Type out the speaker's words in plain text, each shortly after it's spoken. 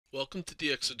Welcome to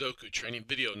dxSudoku training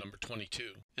video number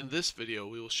 22. In this video,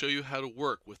 we will show you how to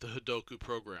work with the Hodoku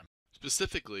program.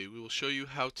 Specifically, we will show you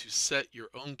how to set your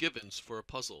own givens for a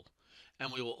puzzle,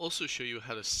 and we will also show you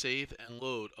how to save and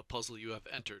load a puzzle you have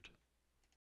entered.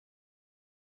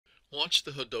 Launch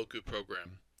the Hodoku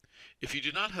program. If you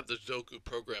do not have the Hodoku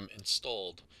program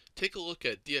installed, take a look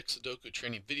at dxSudoku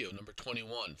training video number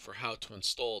 21 for how to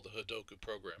install the Hodoku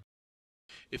program.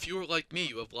 If you are like me,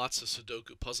 you have lots of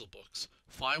Sudoku puzzle books.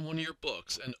 Find one of your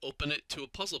books and open it to a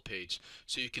puzzle page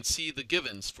so you can see the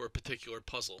givens for a particular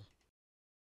puzzle.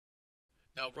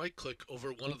 Now right-click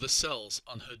over one of the cells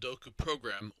on Hodoku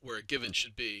program where a given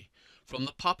should be. From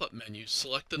the pop-up menu,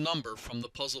 select the number from the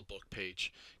puzzle book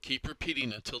page. Keep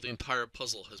repeating until the entire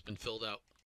puzzle has been filled out.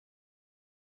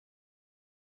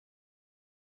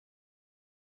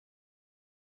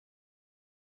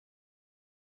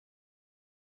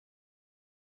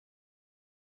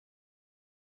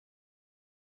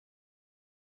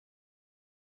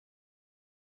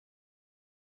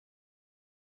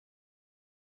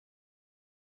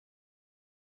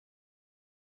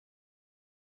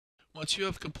 Once you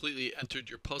have completely entered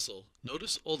your puzzle,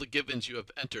 notice all the givens you have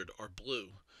entered are blue.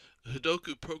 The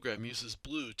Hodoku program uses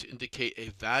blue to indicate a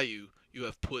value you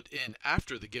have put in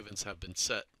after the givens have been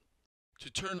set. To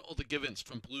turn all the givens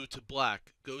from blue to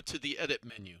black, go to the Edit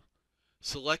menu.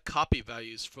 Select Copy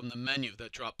Values from the menu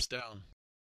that drops down.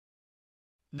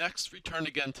 Next, return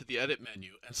again to the Edit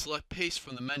menu and select Paste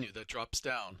from the menu that drops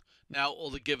down. Now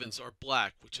all the givens are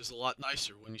black, which is a lot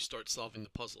nicer when you start solving the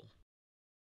puzzle.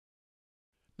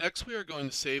 Next, we are going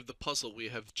to save the puzzle we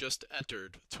have just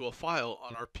entered to a file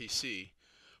on our PC.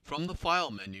 From the File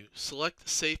menu, select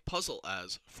Save Puzzle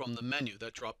As from the menu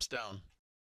that drops down.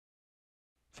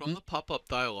 From the pop-up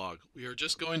dialog, we are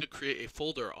just going to create a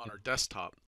folder on our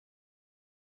desktop.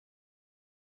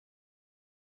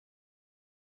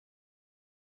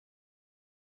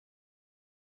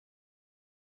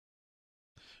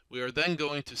 We are then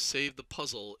going to save the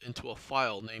puzzle into a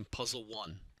file named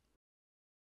Puzzle1.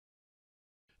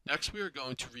 Next, we are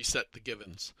going to reset the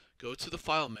givens. Go to the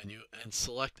File menu and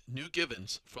select New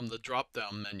Givens from the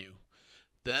drop-down menu.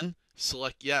 Then,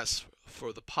 select Yes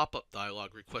for the pop-up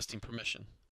dialog requesting permission.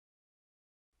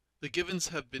 The givens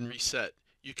have been reset.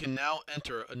 You can now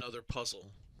enter another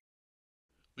puzzle.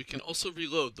 We can also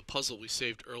reload the puzzle we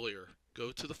saved earlier.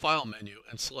 Go to the File menu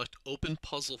and select Open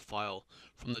Puzzle File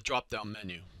from the drop-down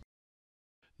menu.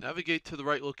 Navigate to the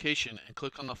right location and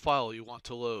click on the file you want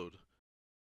to load.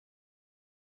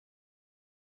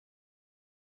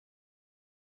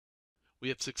 We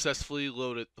have successfully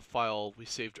loaded the file we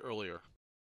saved earlier.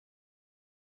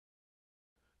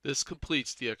 This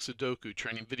completes the dxSudoku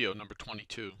training video number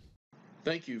 22.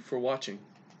 Thank you for watching.